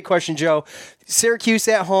 Here's the big question, Joe. Syracuse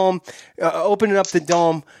at home, opening up the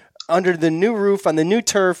dome under the new roof on the new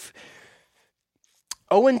turf.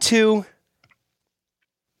 0-2,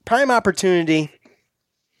 prime opportunity.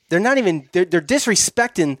 They're not even. They're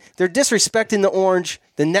disrespecting. They're disrespecting the Orange,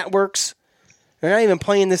 the networks. They're not even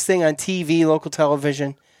playing this thing on TV, local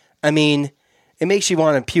television. I mean, it makes you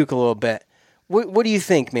want to puke a little bit. What do you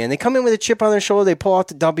think, man? They come in with a chip on their shoulder, they pull out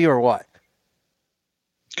the W, or what?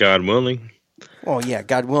 God willing. Well, yeah,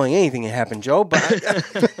 God willing, anything can happen, Joe. But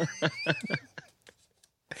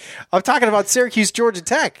I'm talking about Syracuse, Georgia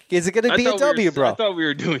Tech. Is it going to be a W, bro? I thought we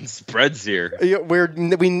were doing spreads here.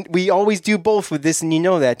 We always do both with this, and you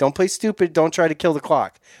know that. Don't play stupid. Don't try to kill the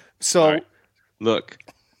clock. So, right. Look,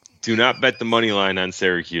 do not bet the money line on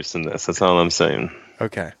Syracuse in this. That's all I'm saying.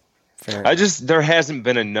 Okay. Fair there hasn't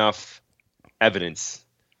been enough evidence.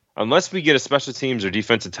 Unless we get a special teams or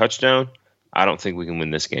defensive touchdown, I don't think we can win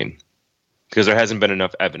this game because there hasn't been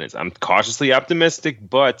enough evidence. I'm cautiously optimistic,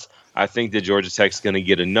 but I think that Georgia Tech's going to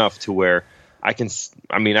get enough to where I think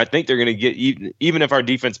they're going to get, even if our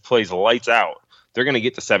defense plays lights out, they're going to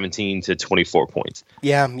get to 17 to 24 points.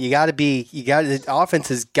 Yeah, the offense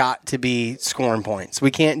has got to be scoring points.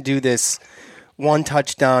 We can't do this one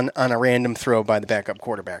touchdown on a random throw by the backup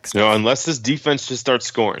quarterbacks. No, unless this defense just starts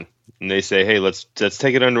scoring and they say, "Hey, let's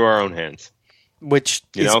take it under our own hands," which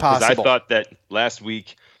is possible. Because I thought that last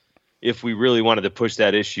week, if we really wanted to push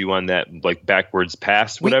that issue on that like backwards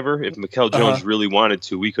pass, whatever, if Mikel Jones really wanted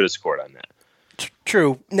to, we could have scored on that.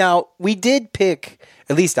 True. Now we did pick,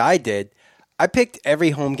 at least I did. I picked every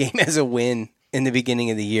home game as a win in the beginning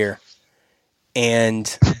of the year,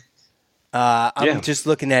 and. I'm just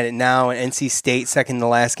looking at it now. NC State, second to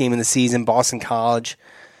last game of the season. Boston College.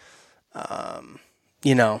 I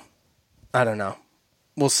don't know.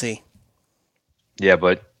 We'll see. Yeah,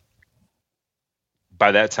 but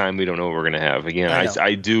by that time, we don't know what we're going to have. Again,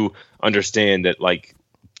 I do understand that, like,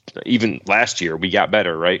 even last year, we got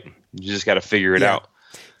better, right? You just got to figure it out.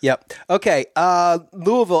 Yep. Okay.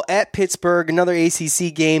 Louisville at Pittsburgh, another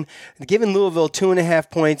ACC game. Giving Louisville 2.5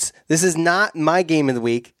 points. This is not my game of the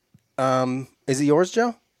week. Is it yours,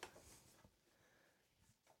 Joe?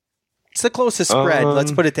 It's the closest spread,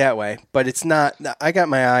 let's put it that way. But it's not. I got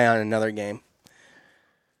my eye on another game.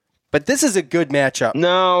 But this is a good matchup.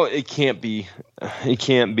 No, it can't be. It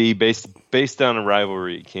can't be based on a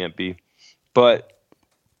rivalry. It can't be. But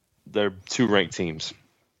they're two ranked teams.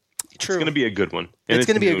 True. It's going to be a good one. It's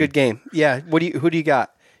going to be a good game. Yeah. Who do you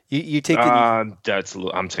got? You taking? I'm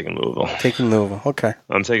taking Louisville. Taking Louisville. Okay.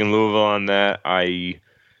 I'm taking Louisville on that.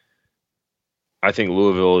 I think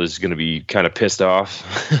Louisville is going to be kind of pissed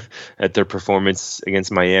off at their performance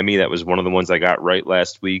against Miami. That was one of the ones I got right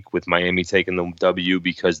last week with Miami taking the W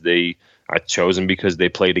because I chose them because they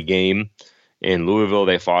played a game. In Louisville,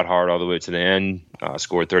 they fought hard all the way to the end,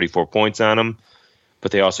 scored 34 points on them,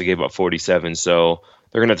 but they also gave up 47. So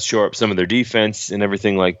they're going to have to shore up some of their defense and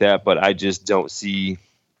everything like that. But I just don't see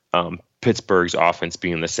Pittsburgh's offense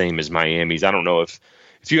being the same as Miami's. I don't know if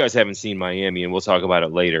you guys haven't seen Miami, and we'll talk about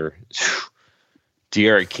it later.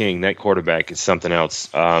 De'Aaron King, that quarterback is something else.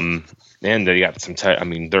 And they got some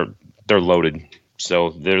they're loaded.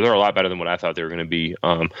 So they're a lot better than what I thought they were going to be.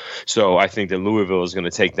 So I think that Louisville is going to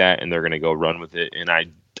take that and they're going to go run with it. And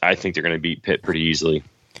I think they're going to beat Pitt pretty easily.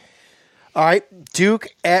 All right. Duke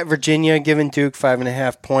at Virginia, giving Duke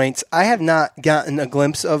 5.5 points. I have not gotten a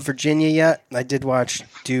glimpse of Virginia yet. I did watch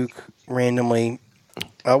Duke randomly.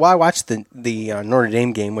 I watched the Notre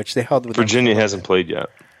Dame game, which they held with Virginia hasn't played yet.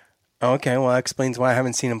 Okay, well, that explains why I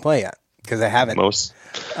haven't seen him play yet, because I haven't.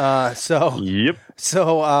 Yep.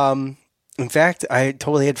 So, in fact, I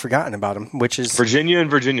totally had forgotten about him, which is Virginia and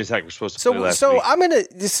Virginia Tech were supposed to play last week.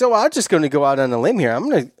 I'm just going to go out on a limb here. I'm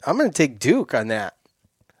gonna take Duke on that.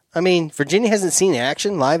 I mean, Virginia hasn't seen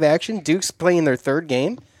live action. Duke's playing their third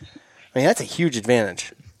game. I mean, that's a huge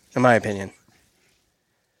advantage, in my opinion.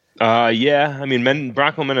 Yeah, I mean,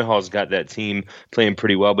 Bronco Mendenhall's got that team playing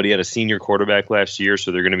pretty well, but he had a senior quarterback last year,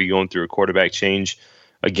 so they're going to be going through a quarterback change.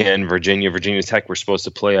 Again, Virginia Tech were supposed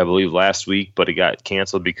to play, I believe, last week, but it got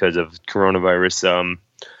canceled because of coronavirus.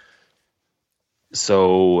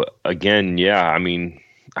 So, again, yeah, I mean,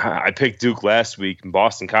 I picked Duke last week, and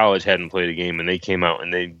Boston College hadn't played a game, and they came out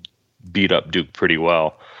and they beat up Duke pretty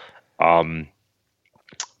well. I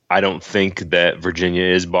don't think that Virginia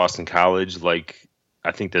is Boston College.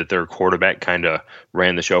 I think that their quarterback kind of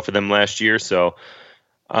ran the show for them last year. So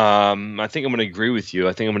I think I'm going to agree with you.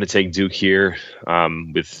 I think I'm going to take Duke here,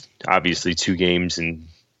 with obviously 2 games and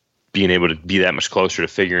being able to be that much closer to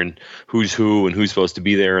figuring who's who and who's supposed to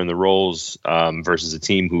be there in the roles, versus a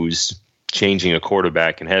team who's changing a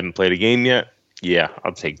quarterback and haven't played a game yet. Yeah,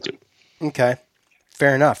 I'll take Duke. Okay,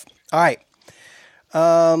 fair enough. All right,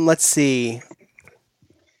 let's see.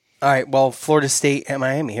 All right, well, Florida State at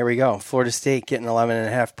Miami. Here we go. Florida State getting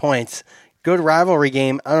 11.5 points. Good rivalry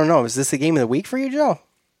game. I don't know. Is this the game of the week for you, Joe?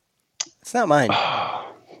 It's not mine.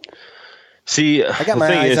 See, I got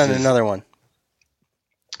my eyes on another one.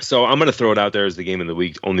 So I'm going to throw it out there as the game of the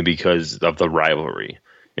week only because of the rivalry.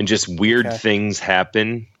 And just weird things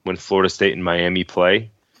happen when Florida State and Miami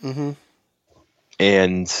play. Mm-hmm.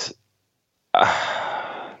 And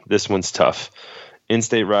this one's tough.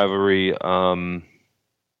 In-state rivalry.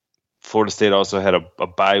 Florida State also had a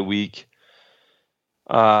bye week.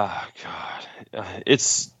 God.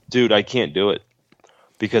 Dude, I can't do it.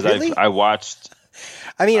 Because really? I watched.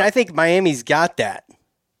 I mean, I think Miami's got that.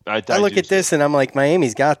 I look at this and I'm like,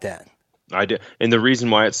 Miami's got that. I do. And the reason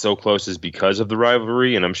why it's so close is because of the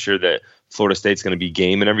rivalry, and I'm sure that Florida State's going to be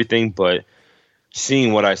game and everything, but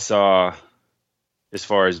seeing what I saw as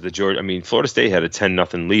far as Florida State had a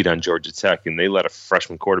 10-0 lead on Georgia Tech, and they let a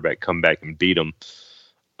freshman quarterback come back and beat them.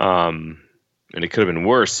 And it could have been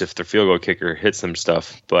worse if their field goal kicker hit some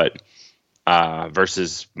stuff, but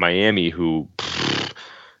versus Miami, who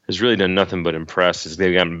has really done nothing but impress.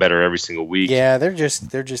 They've gotten better every single week. Yeah, they're just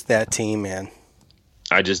that team, man.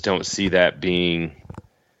 I just don't see that being.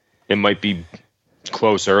 It might be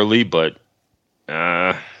close early, but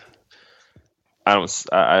I don't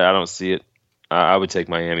see it. I would take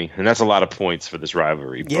Miami, and that's a lot of points for this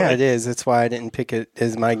rivalry. Yeah, it is. That's why I didn't pick it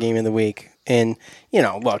as my game of the week. And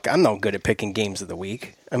look, I'm no good at picking games of the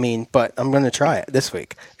week. I mean, but I'm going to try it this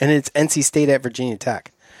week, and it's NC State at Virginia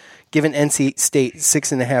Tech. Given NC State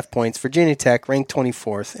 6.5 points, Virginia Tech ranked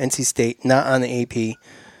 24th. NC State not on the AP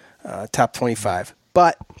top 25,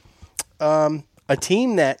 but a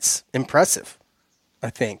team that's impressive, I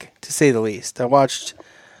think, to say the least. I watched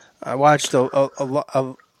a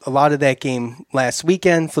lot of that game last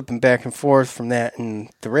weekend, flipping back and forth from that and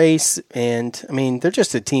the race, and I mean they're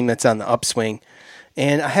just a team that's on the upswing.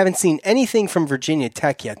 And I haven't seen anything from Virginia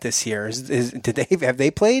Tech yet this year. Have they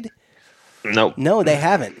played? Nope. No, they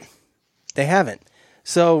haven't. They haven't.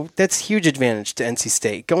 So that's huge advantage to NC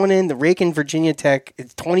State. Going in, the raking Virginia Tech,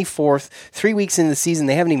 it's 24th, 3 weeks into the season,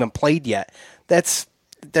 they haven't even played yet. That's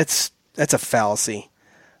a fallacy.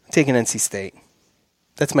 I'm taking NC State.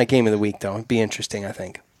 That's my game of the week, though. It'd be interesting, I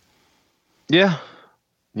think. Yeah,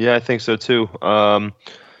 I think so too.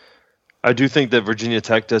 I do think that Virginia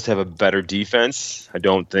Tech does have a better defense. I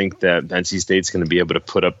don't think that NC State's going to be able to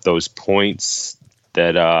put up those points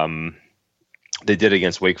that they did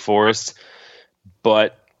against Wake Forest,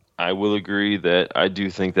 but I will agree that I do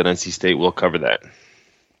think that NC State will cover that.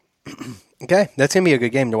 Okay, that's gonna be a good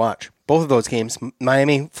game to watch. Both of those games,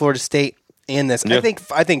 Miami, Florida State, and this. Yeah.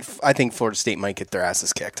 I think Florida State might get their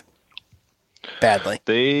asses kicked badly.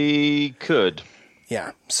 They could.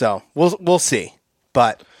 Yeah, so we'll see.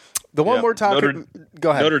 But the one we're talking, go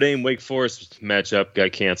ahead. Notre Dame Wake Forest matchup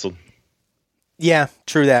got canceled. Yeah,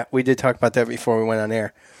 true that. We did talk about that before we went on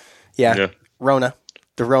air. Yeah. Rona.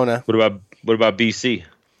 What about BC?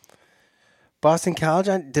 Boston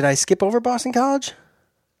College? Did I skip over Boston College?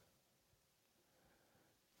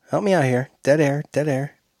 Help me out here. Dead air.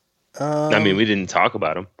 We didn't talk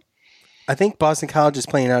about them. I think Boston College is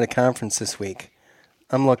playing out of conference this week.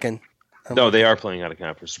 I'm looking. They are playing out of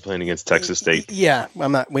conference. They're playing against Texas State. Yeah,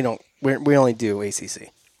 I'm not. We don't. We only do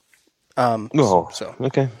ACC.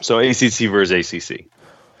 Okay. So ACC versus ACC.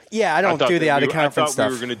 Yeah, I don't do the out of conference stuff.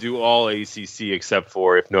 We were going to do all ACC except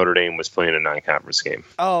for if Notre Dame was playing a non-conference game.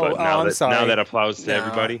 I'm sorry. Now that applies to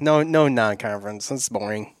everybody. No non-conference. That's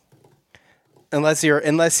boring. Unless you're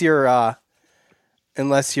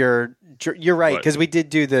right, because we did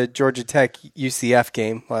do the Georgia Tech UCF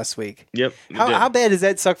game last week. Yep. How bad does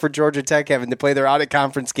that suck for Georgia Tech having to play their out of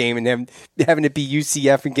conference game and having to be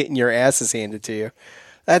UCF and getting your asses handed to you?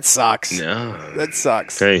 That sucks. No. That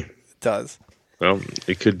sucks. Hey. It does. Well,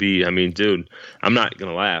 it could be. I mean, dude, I'm not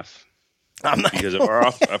gonna laugh. Because if our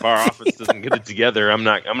offense doesn't get it together, I'm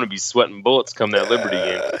gonna be sweating bullets come that Liberty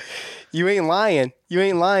game. You ain't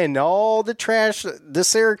lying. All the trash the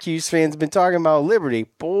Syracuse fans been talking about Liberty.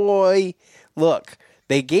 Boy, look,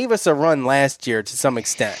 they gave us a run last year to some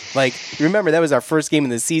extent. Like, remember, that was our first game of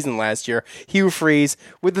the season last year. Hugh Freeze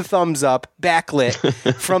with the thumbs up, backlit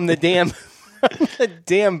from the damn the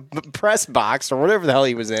damn press box or whatever the hell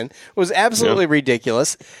he was in. It was absolutely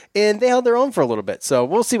ridiculous, and they held their own for a little bit. So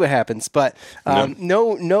we'll see what happens. But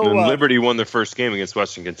no. And Liberty won their first game against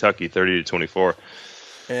Western Kentucky, 30-24.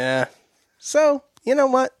 Yeah. So you know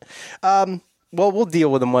what? Well, we'll deal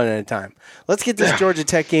with them one at a time. Let's get this Georgia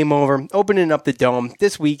Tech game over. Opening up the Dome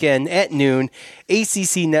this weekend at noon,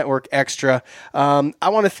 ACC Network Extra. I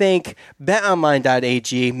want to thank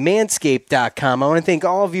betonline.ag, manscaped.com. I want to thank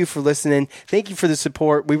all of you for listening. Thank you for the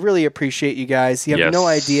support. We really appreciate you guys. You have no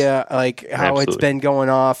idea how it's been going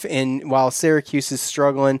off. And while Syracuse is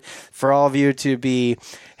struggling, for all of you to be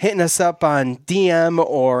hitting us up on DM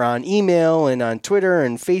or on email and on Twitter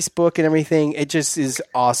and Facebook and everything. It just is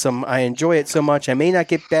awesome. I enjoy it so much. I may not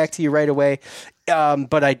get back to you right away,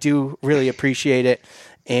 but I do really appreciate it.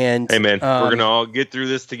 And hey, man, we're going to all get through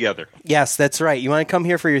this together. Yes, that's right. You want to come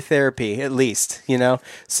here for your therapy, at least,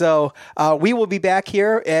 So we will be back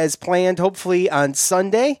here as planned, hopefully on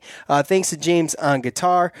Sunday. Thanks to James on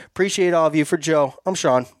guitar. Appreciate all of you. For Joe, I'm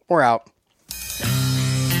Sean. We're out.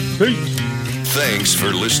 Peace. Thanks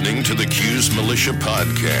for listening to the Q's Militia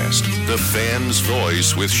Podcast, the fan's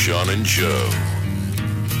voice with Sean and Joe.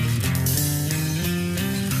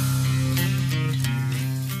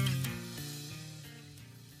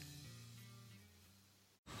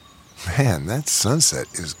 Man, that sunset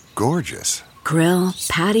is gorgeous. Grill,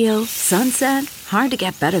 patio, sunset. Hard to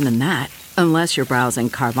get better than that. Unless you're browsing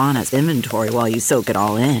Carvana's inventory while you soak it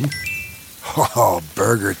all in. Oh,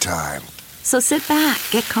 burger time. So sit back,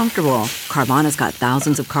 get comfortable. Carvana's got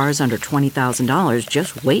thousands of cars under $20,000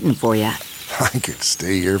 just waiting for you. I could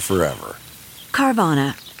stay here forever.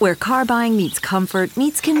 Carvana, where car buying meets comfort,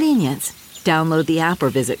 meets convenience. Download the app or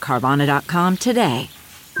visit Carvana.com today.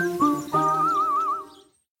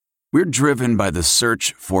 We're driven by the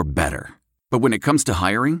search for better. But when it comes to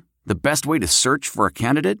hiring, the best way to search for a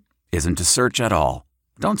candidate isn't to search at all.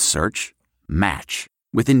 Don't search. Match.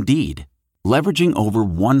 With Indeed. Leveraging over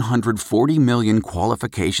 140 million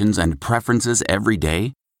qualifications and preferences every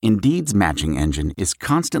day, Indeed's matching engine is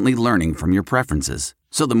constantly learning from your preferences.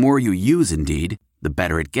 So the more you use Indeed, the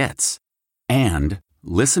better it gets. And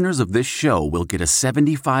listeners of this show will get a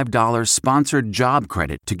 $75 sponsored job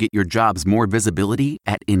credit to get your jobs more visibility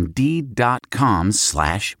at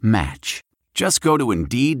Indeed.com/match. Just go to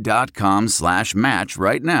Indeed.com/match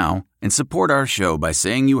right now and support our show by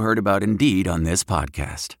saying you heard about Indeed on this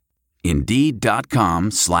podcast.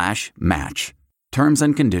 Indeed.com/match. Terms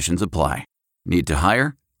and conditions apply. Need to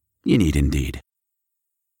hire? You need Indeed.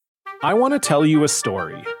 I want to tell you a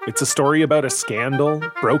story. It's a story about a scandal,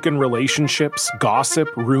 broken relationships, gossip,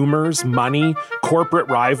 rumors, money, corporate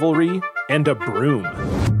rivalry, and a broom.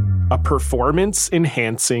 A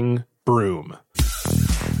performance-enhancing broom.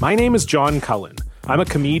 My name is John Cullen. I'm a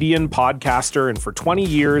comedian, podcaster, and for 20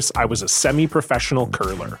 years, I was a semi-professional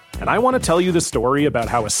curler. And I want to tell you the story about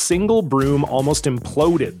how a single broom almost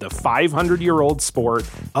imploded the 500-year-old sport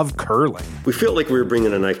of curling. We felt like we were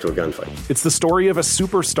bringing a knife to a gunfight. It's the story of a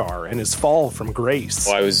superstar and his fall from grace.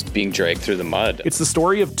 Well, I was being dragged through the mud. It's the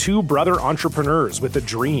story of two brother entrepreneurs with a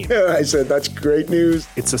dream. Yeah, I said, that's great news.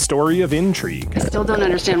 It's a story of intrigue. I still don't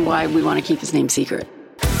understand why we want to keep his name secret.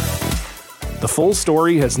 The full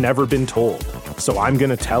story has never been told, so I'm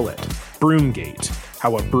going to tell it. Broomgate,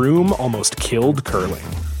 how a broom almost killed curling.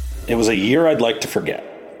 It was a year I'd like to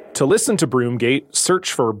forget. To listen to Broomgate,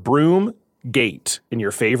 search for Broomgate in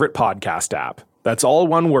your favorite podcast app. That's all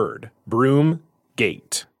one word,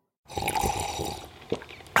 Broomgate.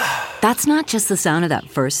 That's not just the sound of that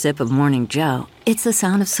first sip of Morning Joe. It's the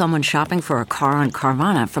sound of someone shopping for a car on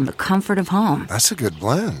Carvana from the comfort of home. That's a good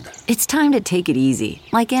blend. It's time to take it easy,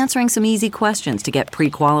 like answering some easy questions to get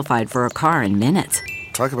pre-qualified for a car in minutes.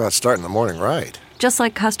 Talk about starting the morning right. Just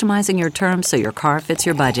like customizing your terms so your car fits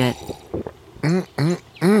your budget.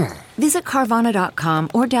 Visit Carvana.com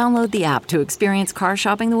or download the app to experience car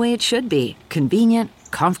shopping the way it should be. Convenient,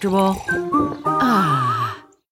 comfortable.